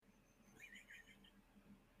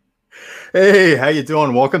Hey, how you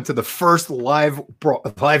doing? Welcome to the first live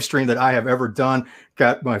stream that I have ever done.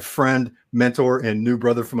 Got my friend, mentor, and new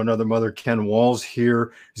brother from another mother, Ken Walls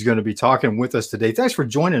here. He's going to be talking with us today. Thanks for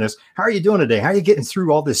joining us. How are you doing today? How are you getting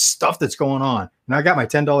through all this stuff that's going on? And I got my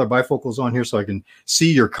 $10 bifocals on here so I can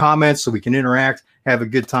see your comments, so we can interact, have a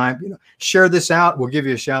good time. Share this out. We'll give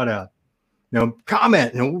you a shout out.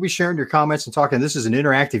 Comment, and we'll be sharing your comments and talking. This is an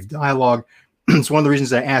interactive dialogue. It's one of the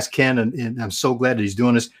reasons I asked Ken, and I'm so glad that he's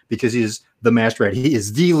doing this, because he is the master at it. He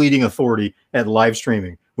is the leading authority at live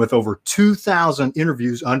streaming with over 2,000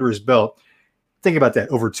 interviews under his belt. Think about that.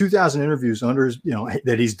 Over 2,000 interviews under his,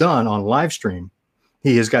 that he's done on live stream.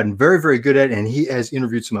 He has gotten very, very good at it, and he has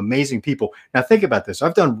interviewed some amazing people. Now think about this.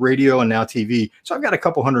 I've done radio and now TV. So I've got a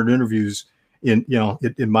couple hundred interviews in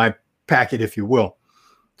my packet, if you will.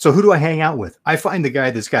 So who do I hang out with? I find the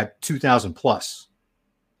guy that's got 2,000 plus.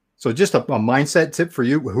 So just a mindset tip for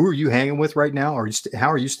you. Who are you hanging with right now? Or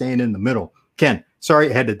how are you staying in the middle? Ken,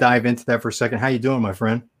 sorry, I had to dive into that for a second. How you doing, my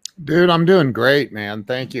friend? Dude, I'm doing great, man.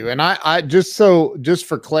 Thank you. And I just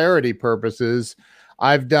for clarity purposes,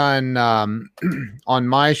 I've done on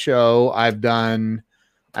my show, I've done,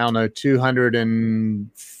 I don't know,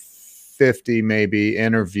 250 maybe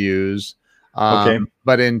interviews. Okay.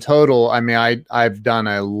 But in total, I mean, I've done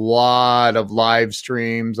a lot of live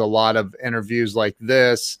streams, a lot of interviews like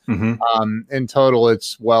this. Mm-hmm. In total,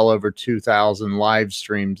 it's well over 2,000 live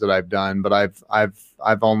streams that I've done, but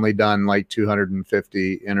I've only done like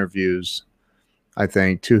 250 interviews. I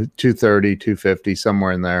think 230, 250,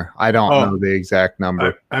 somewhere in there. I don't know the exact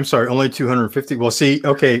number. I'm sorry, only 250. Well, see,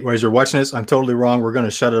 okay, as you're watching this, I'm totally wrong. We're going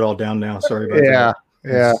to shut it all down now. Sorry about that.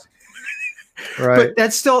 Yeah. Right. But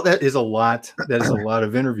that is a lot. That is a lot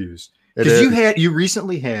of interviews. Because you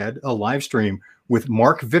recently had a live stream with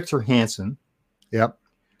Mark Victor Hansen. Yep.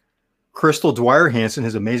 Crystal Dwyer Hansen,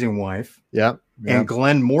 his amazing wife. Yep. And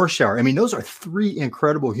Glenn Morshower. I mean, those are three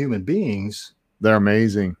incredible human beings. They're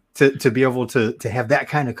amazing. To be able to have that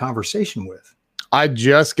kind of conversation with. I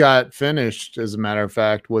just got finished, as a matter of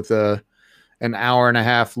fact, with an hour and a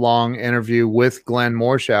half long interview with Glenn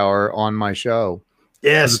Morshower on my show.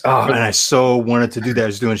 Yes. Oh, and I so wanted to do that. I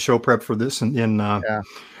was doing show prep for this and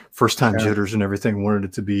first time jitters and everything. Wanted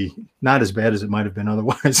it to be not as bad as it might have been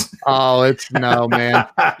otherwise. Oh, it's no, man.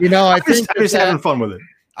 I think I'm just having fun with it.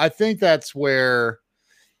 I think that's where,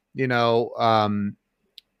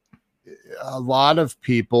 a lot of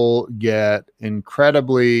people get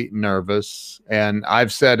incredibly nervous. And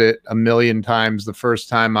I've said it a million times. The first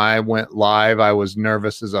time I went live, I was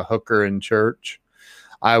nervous as a hooker in church.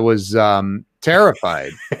 I was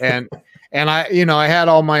terrified, and I had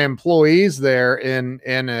all my employees there in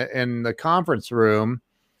the conference room,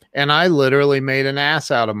 and I literally made an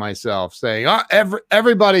ass out of myself, saying,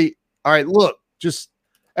 everybody, all right, look, just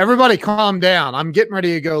everybody calm down. I'm getting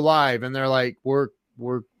ready to go live. And they're like, we're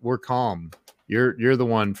calm. You're the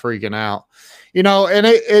one freaking out, and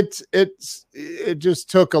it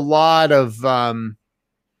just took a lot of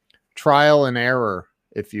trial and error,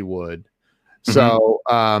 if you would. So,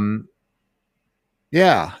 but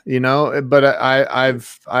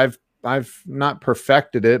I've not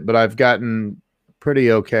perfected it, but I've gotten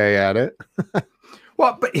pretty okay at it.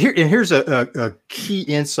 Well, but here's a key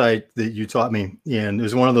insight that you taught me. And it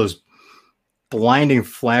was one of those blinding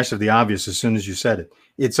flash of the obvious as soon as you said it.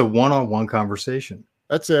 It's a one-on-one conversation.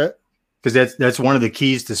 That's it. Because that's one of the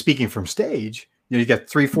keys to speaking from stage. You got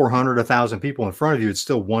 300, 400, 1,000 people in front of you. It's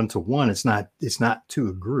still one-to-one. It's not to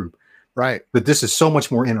a group. Right. But this is so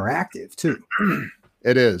much more interactive too.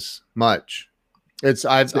 It is much.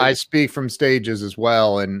 I speak from stages as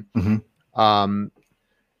well. And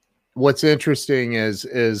what's interesting is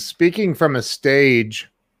speaking from a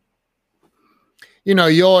stage,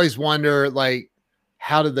 you always wonder, like,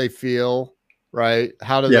 how did they feel? Right.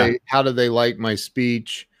 How do they like my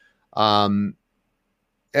speech?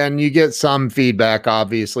 And you get some feedback,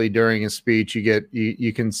 obviously, during a speech.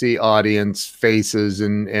 You can see audience faces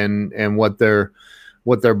and what their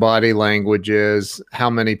body language is, how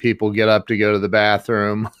many people get up to go to the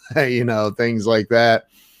bathroom, things like that.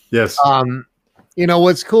 Yes.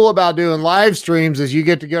 What's cool about doing live streams is you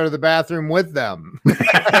get to go to the bathroom with them.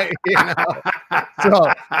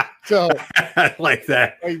 So I like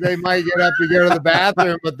that. Like, they might get up to go to the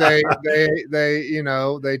bathroom, but they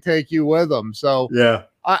take you with them. So yeah.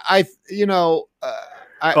 No,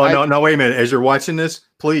 wait a minute. As you're watching this,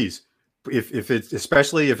 please,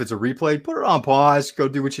 especially if it's a replay, put it on pause, go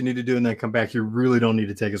do what you need to do, and then come back. You really don't need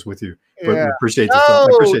to take us with you. But we appreciate the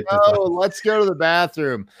thought. I appreciate the thought. Let's go to the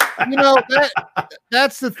bathroom.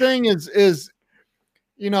 That's the thing is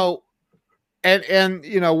and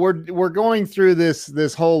you know, we're going through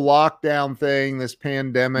this whole lockdown thing, this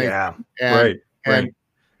pandemic. Yeah. And Right.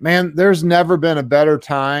 man, there's never been a better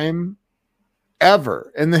time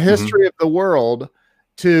ever in the history of the world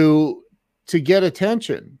to get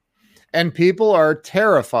attention. And people are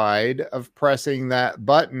terrified of pressing that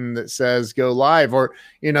button that says go live, or,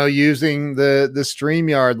 you know, using the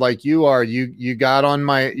StreamYard like you are. You got on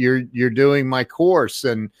you're doing my course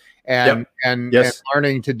and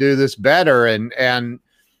learning to do this better. And,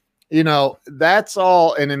 you know, that's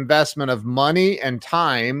all an investment of money and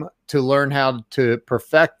time to learn how to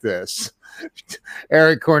perfect this.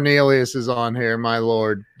 Eric Cornelius is on here, my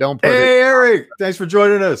Lord. Don't put Eric, thanks for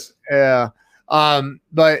joining us. Yeah.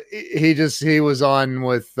 But he was on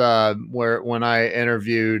with when I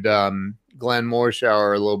interviewed Glenn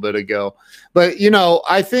Morshower a little bit ago. But, you know,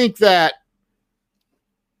 I think that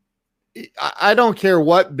I don't care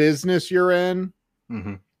what business you're in.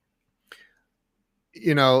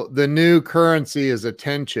 You know, the new currency is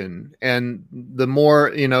attention, and the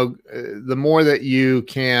more, you know, the more that you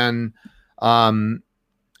can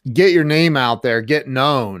get your name out there, get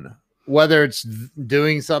known, whether it's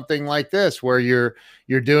doing something like this where you're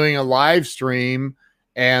doing a live stream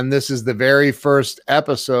and this is the very first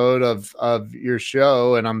episode of your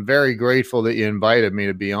show, and I'm very grateful that you invited me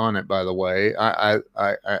to be on it, by the way.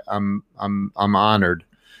 I'm honored,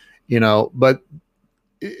 you know. But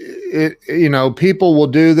you know, people will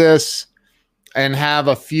do this and have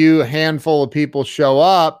a handful of people show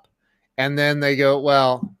up, and then they go,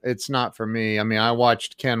 well, it's not for me. I mean, I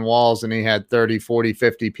watched Ken Walls and he had 30, 40,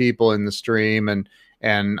 50 people in the stream, and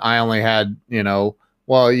I only had, you know,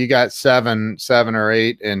 well, you got seven or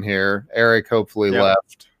eight in here. Eric hopefully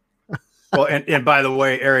left. Well, and by the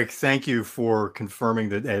way, Eric, thank you for confirming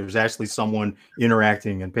that there's actually someone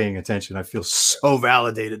interacting and paying attention. I feel so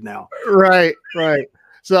validated now. Right.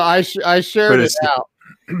 So I shared it out.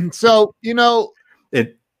 So, you know,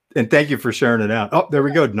 and thank you for sharing it out. Oh, there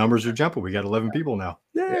we go. Numbers are jumping. We got 11 people now.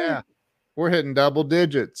 Yay. Yeah. We're hitting double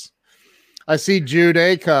digits. I see Jude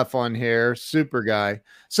Acuff on here. Super guy.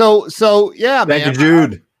 So yeah, thank man. you,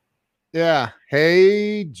 Jude. Yeah.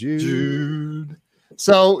 Hey, Jude.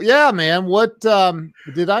 So yeah, man. What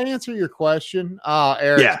did I answer your question?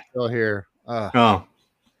 Eric's still here.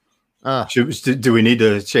 Do we need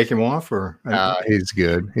to shake him off, or? He's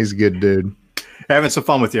good. He's a good dude. Having some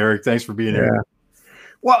fun with you, Eric. Thanks for being here.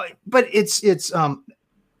 Well, but it's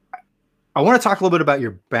I want to talk a little bit about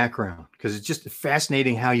your background, because it's just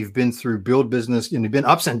fascinating how you've been through build business, and you've been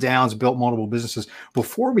ups and downs, built multiple businesses.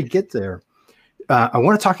 Before we get there, I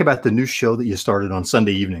want to talk about the new show that you started on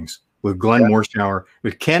Sunday evenings with Glenn Morshower,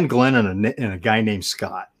 with Ken, Glenn, and a guy named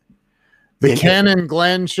Scott. The Ken and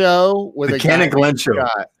Glenn show with the Ken and Glenn show.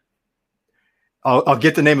 I'll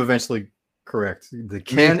get the name eventually correct. The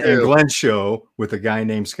Ken and Glenn show with a guy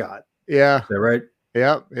named Scott. Yeah. Is that right?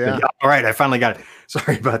 Yeah. All right. I finally got it.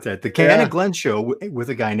 Sorry about that. The Ken and Glenn show with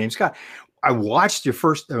a guy named Scott. I watched your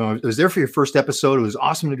first, I was there for your first episode. It was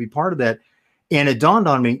awesome to be part of that. And it dawned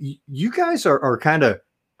on me, you guys are kind of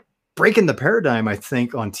breaking the paradigm, I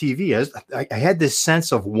think, on TV. I had this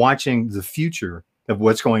sense of watching the future of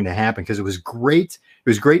what's going to happen, because it was great. It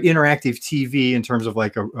was great interactive TV in terms of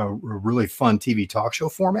like a really fun TV talk show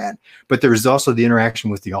format, but there was also the interaction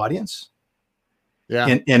with the audience.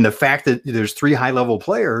 Yeah. And the fact that there's 3 high-level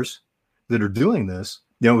players that are doing this,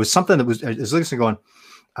 you know, it was something that was listening going,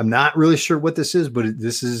 I'm not really sure what this is, but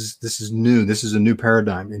this is new. This is a new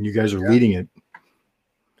paradigm, and you guys are leading it.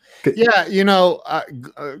 Yeah. You know,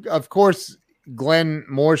 of course, Glenn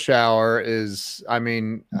Morshower is, I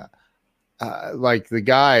mean, like, the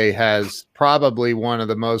guy has probably one of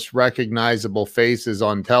the most recognizable faces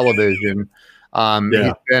on television.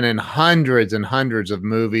 He's been in hundreds and hundreds of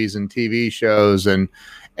movies and TV shows, and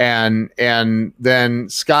then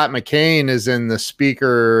Scott McKain is in the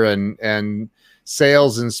speaker and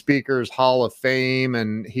Sales and Speakers Hall of Fame,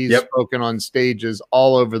 and he's spoken on stages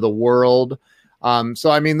all over the world. So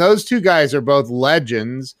I mean, those two guys are both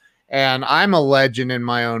legends, and I'm a legend in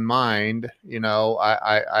my own mind. You know,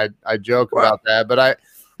 I joke about that, but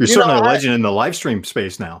you're certainly a legend in the live stream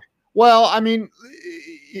space now. Well, I mean,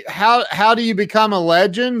 how do you become a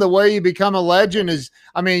legend? The way you become a legend is,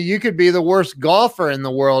 I mean, you could be the worst golfer in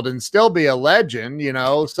the world and still be a legend, you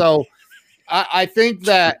know? So I think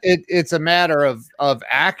that it's a matter of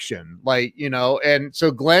action, like, you know. And so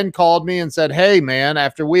Glenn called me and said, hey man,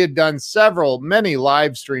 after we had done many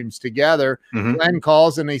live streams together, Glenn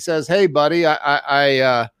calls and he says, hey buddy,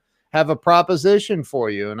 I have a proposition for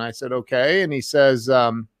you. And I said, okay. And he says,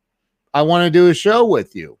 I want to do a show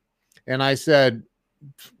with you. And I said,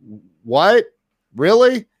 what?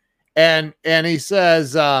 Really? And he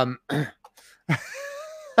says,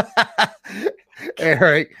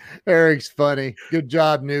 Eric's funny. Good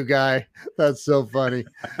job, new guy. That's so funny.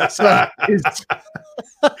 So,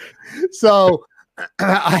 so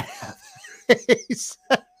I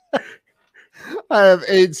have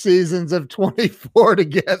 8 seasons of 24 to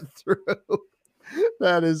get through.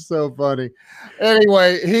 That is so funny.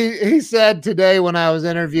 Anyway, he said today when I was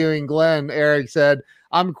interviewing Glenn, Eric said,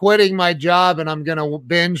 I'm quitting my job and I'm going to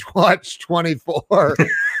binge watch 24.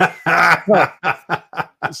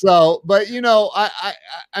 So, but you know,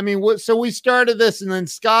 I mean, so we started this and then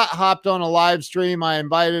Scott hopped on a live stream. I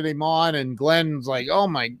invited him on and Glenn was like, oh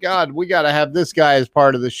my God, we got to have this guy as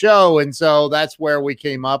part of the show. And so that's where we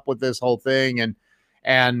came up with this whole thing. And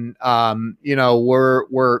you know,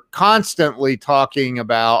 we're constantly talking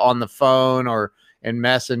about on the phone or in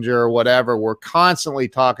Messenger or whatever. We're constantly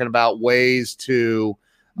talking about ways to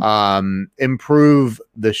improve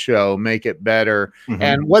the show, make it better. Mm-hmm.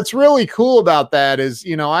 And what's really cool about that is,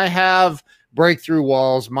 you know, I have Breakthrough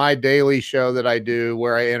Walls, my daily show that I do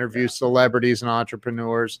where I interview celebrities and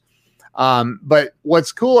entrepreneurs. But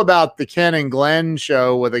what's cool about the Ken and Glenn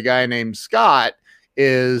show with a guy named Scott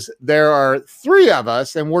is there are 3 of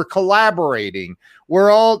us and we're collaborating. We're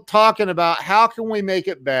all talking about how can we make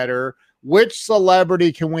it better? Which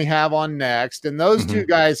celebrity can we have on next? And those 2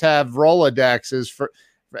 guys have Rolodexes for,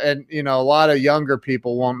 and you know, a lot of younger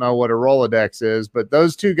people won't know what a Rolodex is, but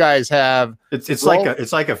those 2 guys have. It's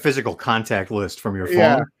like a physical contact list from your phone.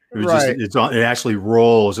 Yeah, it actually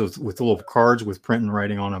rolls with little cards with print and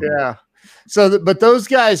writing on them. Yeah. So, but those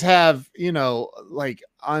guys have, you know, like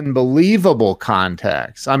unbelievable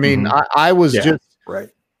contacts. I mean, I was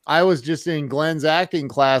just in Glenn's acting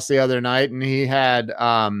class the other night, and he had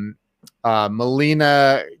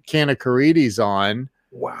Melina Kanakarides on.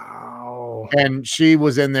 Wow. And she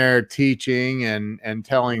was in there teaching and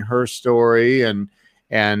telling her story and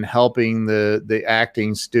helping the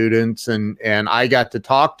acting students. And I got to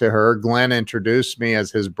talk to her. Glenn introduced me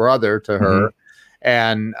as his brother to her.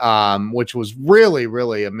 And which was really,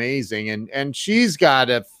 really amazing. And she's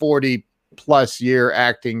got a 40+ year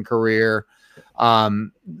acting career.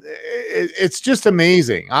 It's just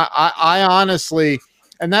amazing. I honestly,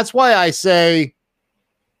 and that's why I say,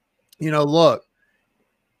 you know, look,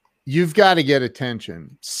 you've got to get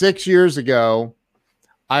attention. 6 years ago,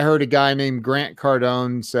 I heard a guy named Grant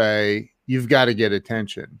Cardone say, you've got to get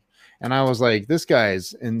attention. And I was like, this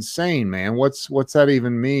guy's insane, man. What's that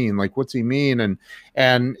even mean? Like, what's he mean?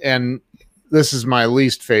 And this is my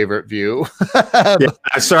least favorite view.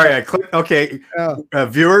 Sorry, I clicked. Okay.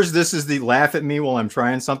 Viewers, this is the laugh at me while I'm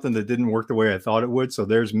trying something that didn't work the way I thought it would. So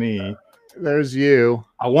there's me. There's you.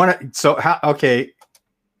 I want to. So how? Okay.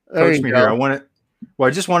 Coach me here. I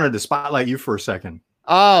just wanted to spotlight you for a second.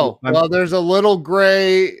 Oh, well, there's a little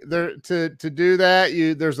gray there to do that.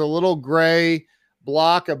 There's a little gray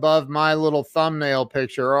block above my little thumbnail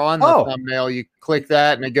picture, or on the thumbnail. You click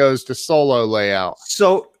that and it goes to solo layout.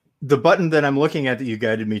 So the button that I'm looking at that you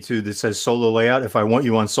guided me to that says solo layout, if I want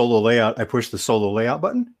you on solo layout, I push the solo layout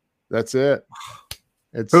button. That's it.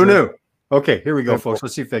 Who knew? Okay, here we go, folks.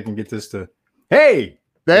 Let's see if I can get this to, hey,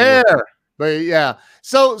 there. But yeah,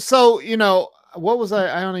 so you know, what was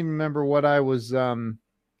I don't even remember what I was glad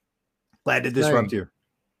to disrupt you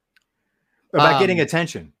about getting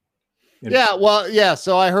attention. Yeah, well, yeah.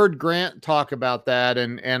 So I heard Grant talk about that,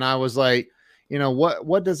 and I was like, you know,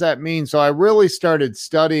 what does that mean? So I really started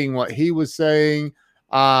studying what he was saying.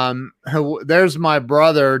 There's my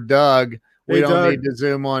brother Doug. We don't need to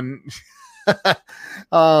zoom on.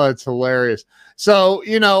 Oh, it's hilarious. So,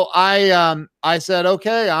 you know, I said,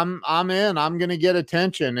 okay, I'm in. I'm gonna get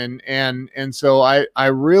attention, and so I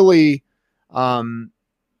really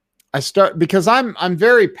I start because I'm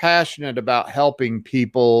very passionate about helping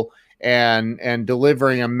people and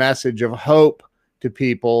delivering a message of hope to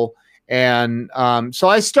people. And so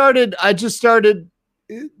I just started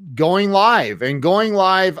going live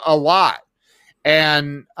a lot.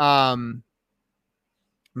 And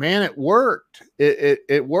man, it worked.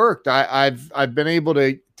 It worked. I've been able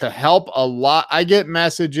to help a lot. I get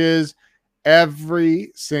messages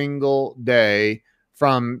every single day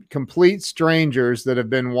from complete strangers that have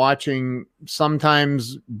been watching,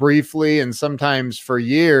 sometimes briefly and sometimes for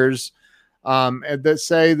years, that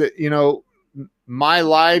say that, you know, my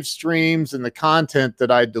live streams and the content that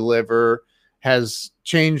I deliver has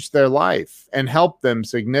changed their life and helped them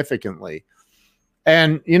significantly.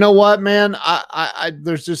 And you know what, man, I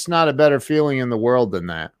there's just not a better feeling in the world than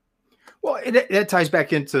that. Well, that ties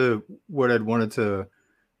back into what I'd wanted to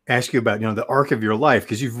ask you about, you know, the arc of your life,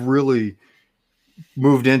 because you've really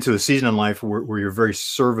moved into a season in life where you're very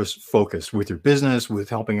service focused with your business, with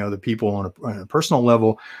helping other people on a personal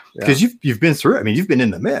level, because you've been through it. I mean, you've been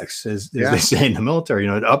in the mix, as they say in the military,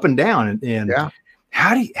 up and down. And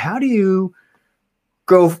how do you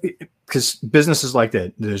go? Because businesses like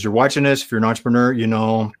that, as you're watching this, if you're an entrepreneur,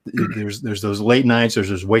 there's those late nights,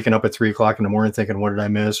 there's waking up at 3 o'clock in the morning thinking, what did I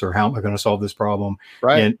miss? Or how am I going to solve this problem?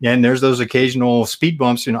 Right. And there's those occasional speed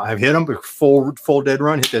bumps. I've hit them, full dead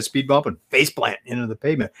run, hit that speed bump and face plant into the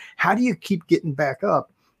pavement. How do you keep getting back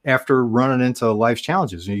up after running into life's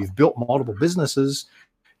challenges? You've built multiple businesses.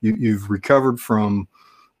 You've recovered from,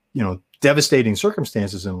 devastating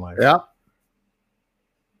circumstances in life. Yeah.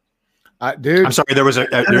 Dude, I'm sorry.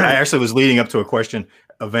 I actually was leading up to a question.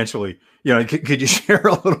 Eventually, could you share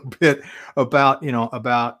a little bit about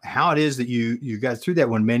how it is that you got through that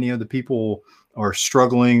when many of the people are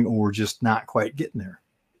struggling or just not quite getting there?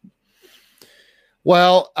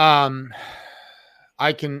 Well,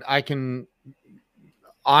 I can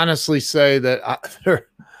honestly say that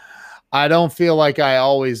I don't feel like I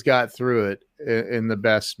always got through it in the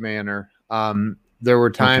best manner. There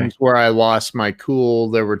were times where I lost my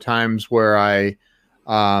cool. There were times where I,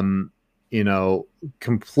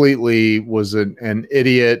 completely was an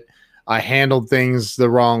idiot. I handled things the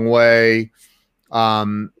wrong way.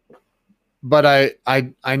 But I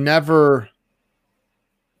never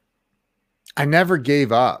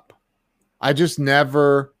gave up. I just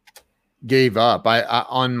never gave up. I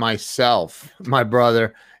on myself, my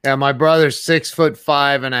brother. Yeah, my brother's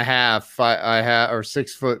 6'5.5". Or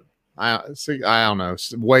 6 foot. I don't know,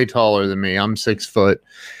 way taller than me. I'm 6 foot.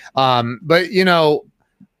 But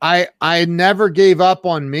I never gave up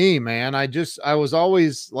on me, man. I was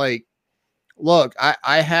always like, look,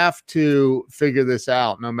 I have to figure this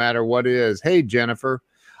out no matter what it is. Hey, Jennifer,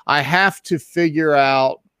 I have to figure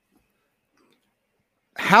out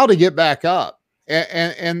how to get back up.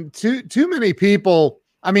 And too many people,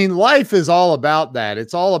 I mean, life is all about that.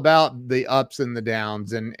 It's all about the ups and the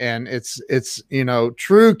downs, and it's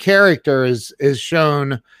true character is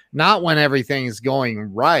shown not when everything is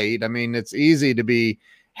going right. I mean, it's easy to be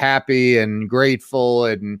happy and grateful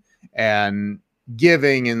and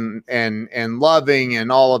giving and loving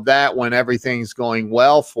and all of that when everything's going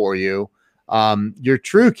well for you. Your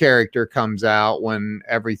true character comes out when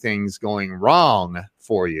everything's going wrong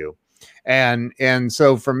for you. And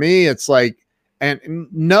so for me, it's like, and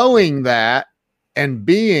knowing that and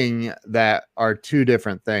being that are two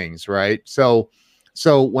different things, right? So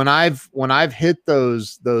when I've hit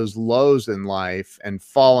those lows in life and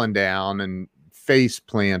fallen down and face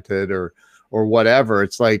planted or whatever,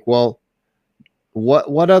 it's like, well,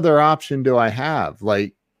 what other option do I have?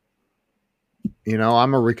 Like,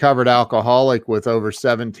 I'm a recovered alcoholic with over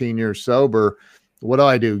 17 years sober. What do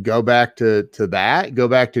I do? Go back to that? Go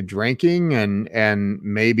back to drinking and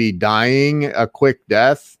maybe dying a quick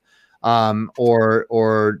death,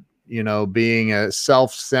 or being a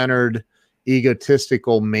self-centered,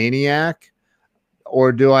 egotistical maniac?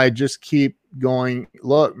 Or do I just keep going?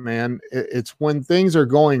 Look, man, it's when things are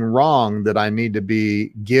going wrong that I need to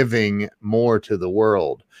be giving more to the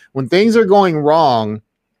world. When things are going wrong,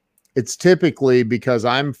 it's typically because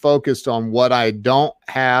I'm focused on what I don't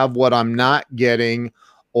have, what I'm not getting,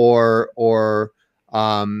 or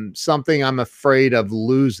something I'm afraid of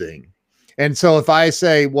losing. And so if I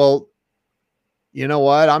say, well, you know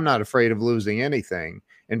what? I'm not afraid of losing anything.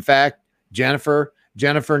 In fact, Jennifer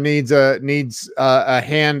needs a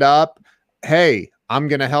hand up. Hey, I'm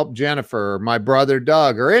going to help Jennifer, or my brother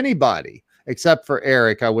Doug, or anybody. Except for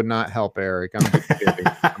Eric. I would not help Eric. I'm just kidding.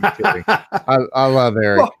 I'm kidding. I love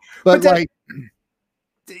Eric. Well, but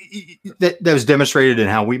that was demonstrated in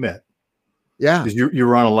how we met. Yeah. You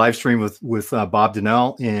were on a live stream with Bob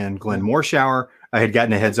Donnell and Glenn Morshower. I had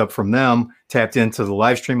gotten a heads up from them, tapped into the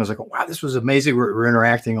live stream. I was like, oh, wow, this was amazing. We're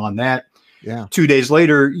interacting on that. Yeah. 2 days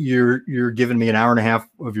later, you're giving me an hour and a half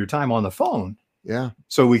of your time on the phone. Yeah.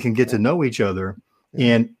 So we can get to know each other.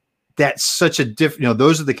 Yeah. And that's such a different,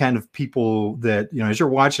 those are the kind of people that, as you're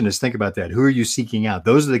watching this, think about that. Who are you seeking out?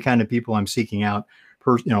 Those are the kind of people I'm seeking out.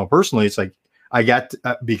 Personally, it's like I got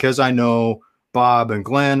because I know Bob and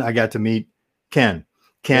Glenn, I got to meet Ken.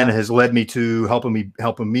 Ken has led me to helping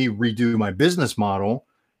me redo my business model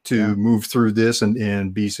to move through this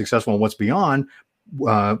and be successful in what's beyond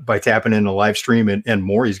by tapping in a live stream and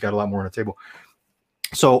more. He's got a lot more on the table.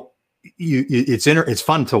 So it's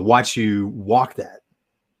fun to watch you walk that.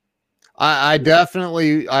 I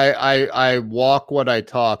definitely, I walk what I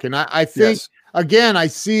talk. And I think, again, I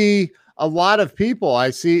see a lot of people.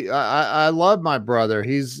 I love my brother.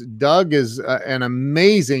 Doug is an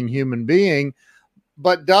amazing human being,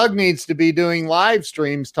 but Doug needs to be doing live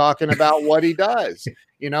streams talking about what he does.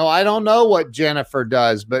 I don't know what Jennifer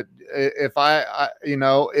does, but if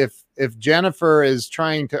if Jennifer is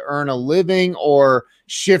trying to earn a living or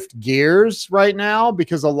shift gears right now,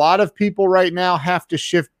 because a lot of people right now have to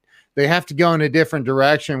shift, they have to go in a different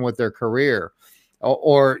direction with their career,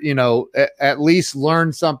 or at least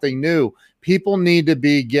learn something new. People need to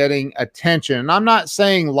be getting attention. And I'm not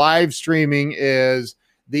saying live streaming is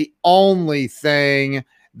the only thing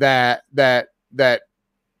that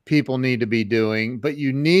people need to be doing, but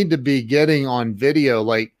you need to be getting on video.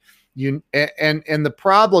 Like and the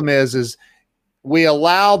problem is we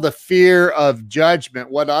allow the fear of judgment,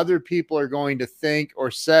 what other people are going to think or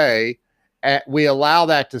say, we allow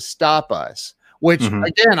that to stop us, which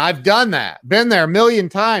again, I've done that, been there a million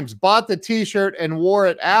times, bought the t-shirt and wore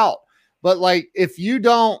it out. But like, if you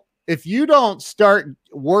don't start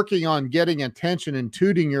working on getting attention and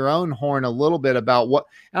tooting your own horn a little bit about what,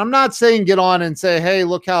 and I'm not saying get on and say, hey,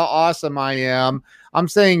 look how awesome I am. I'm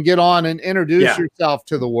saying get on and introduce yourself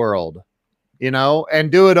to the world, and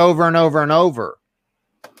do it over and over and over.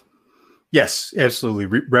 Yes,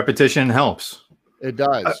 absolutely. Repetition helps. It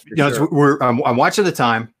does. I'm watching the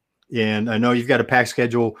time, and I know you've got a packed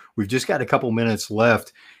schedule. We've just got a couple minutes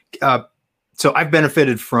left. So I've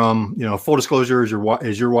benefited from, full disclosure,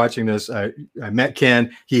 as you're watching this, I met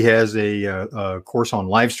Ken. He has a course on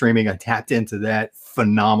live streaming. I tapped into that.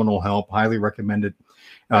 Phenomenal help. Highly recommended.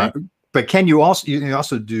 Right. But Ken, you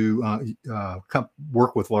also do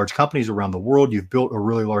work with large companies around the world. You've built a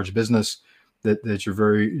really large business that you're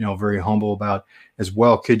very, very humble about as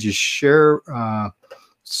well. Could you share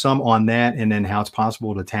some on that, and then how it's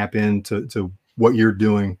possible to tap into what you're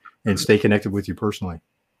doing and stay connected with you personally?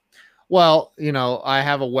 Well, I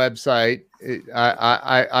have a website.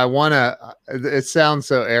 I want to, it sounds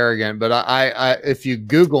so arrogant, but if you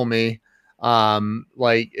Google me,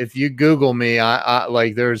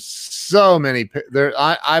 there's so many there.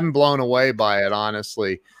 I'm blown away by it.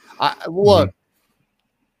 Honestly. Look,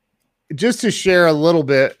 just to share a little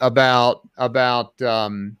bit about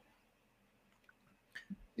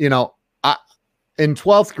in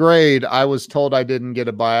 12th grade, I was told I didn't get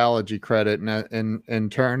a biology credit, and in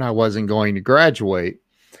turn, I wasn't going to graduate.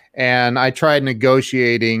 And I tried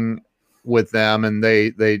negotiating with them, and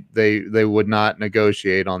they would not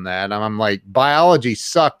negotiate on that. And I'm like, biology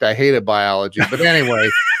sucked. I hated biology. But anyway,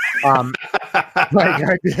 like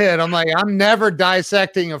I did, I'm like, I'm never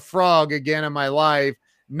dissecting a frog again in my life.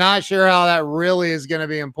 Not sure how that really is going to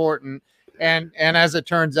be important. And as it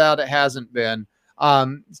turns out, it hasn't been.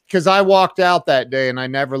 Because I walked out that day and I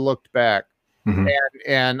never looked back.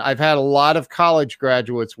 And I've had a lot of college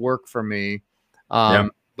graduates work for me.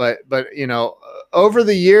 But over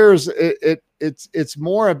the years, it's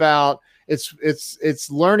more about it's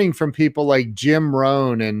learning from people like Jim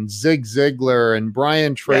Rohn and Zig Ziglar and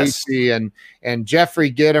Brian Tracy and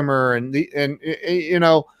Jeffrey Gitomer and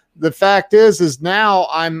the fact is now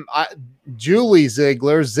Julie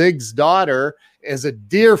Ziegler, Zig's daughter, is a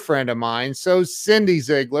dear friend of mine. So's Cindy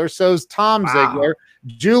Ziegler. So's Tom Ziegler.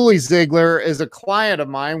 Julie Ziegler is a client of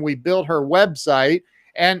mine. We built her website.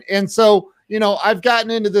 And so, I've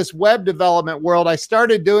gotten into this web development world. I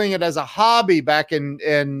started doing it as a hobby back in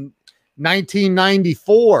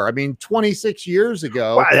 1994. I mean, 26 years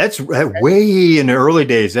ago. Wow, that's way in the early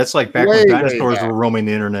days. That's like back when dinosaurs were roaming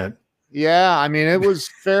the internet. Yeah. I mean, it was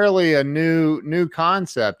fairly a new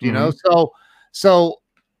concept, So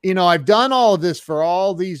I've done all of this for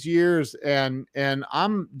all these years, and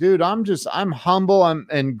I'm humble.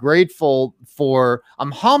 I'm grateful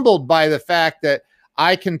I'm humbled by the fact that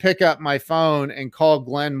I can pick up my phone and call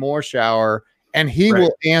Glenn Morshower, and he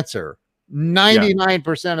will answer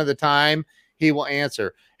 99% of the time. He will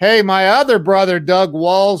answer. Hey, my other brother, Doug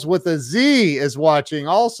Walls with a Z, is watching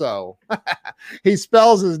also. He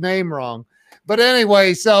spells his name wrong. But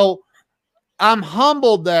anyway, so I'm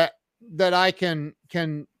humbled that I can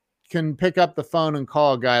pick up the phone and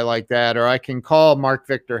call a guy like that, or I can call Mark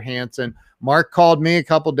Victor Hansen. Mark called me a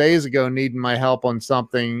couple days ago needing my help on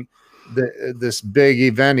something, this big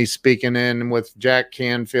event he's speaking in with Jack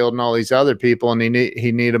Canfield and all these other people, and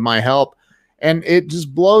he needed my help. And it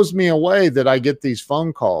just blows me away that I get these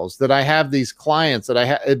phone calls, that I have these clients,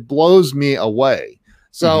 it blows me away.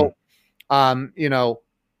 So,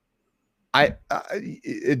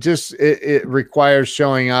 it requires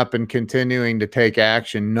showing up and continuing to take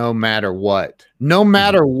action no matter what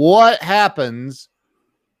happens.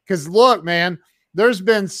 Because look, man, there's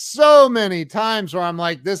been so many times where I'm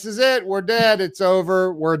like, this is it. We're dead. It's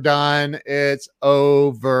over. We're done. It's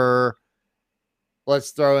over.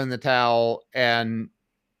 Let's throw in the towel. And,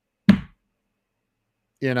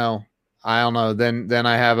 I don't know. Then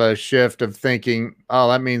I have a shift of thinking, oh,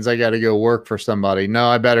 that means I got to go work for somebody. No,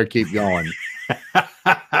 I better keep going.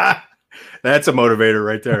 That's a motivator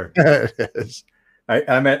right there. It is.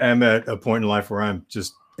 I'm at a point in life where I'm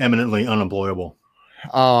just eminently unemployable.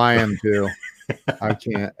 Oh, I am too. I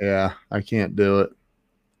can't. Yeah, I can't do it.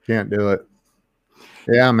 Can't do it.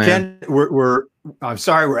 Yeah, man. Ken, I'm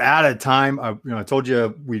sorry we're out of time. I told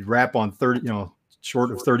you we'd wrap on 30,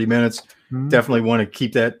 short of 30 minutes. Mm-hmm. Definitely want to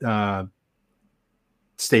keep that,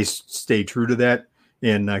 stay true to that,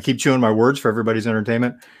 and keep chewing my words for everybody's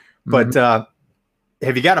entertainment. But have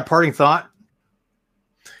you got a parting thought?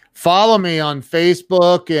 Follow me on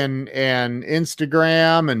Facebook and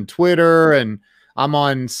Instagram and Twitter, and I'm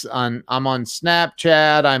on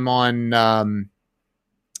Snapchat.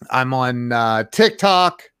 I'm on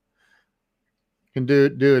TikTok. Can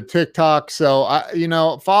do a TikTok.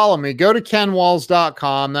 So follow me. Go to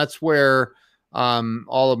kenwalls.com. That's where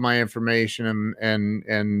all of my information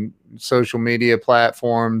and social media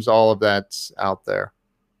platforms, all of that's out there.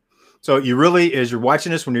 So you really, as you're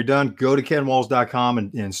watching this, when you're done, go to kenwalls.com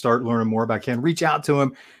and start learning more about Ken. Reach out to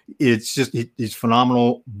him. It's just, he's a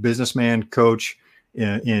phenomenal businessman, coach,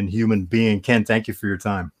 and human being. Ken, thank you for your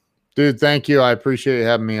time. Dude, thank you. I appreciate you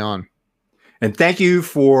having me on. And thank you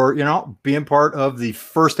for, being part of the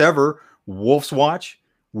first ever Wolf's Watch.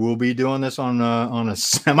 We'll be doing this on a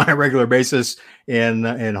semi-regular basis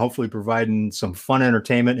and hopefully providing some fun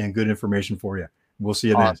entertainment and good information for you. We'll see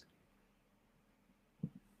you then.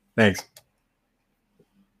 Thanks.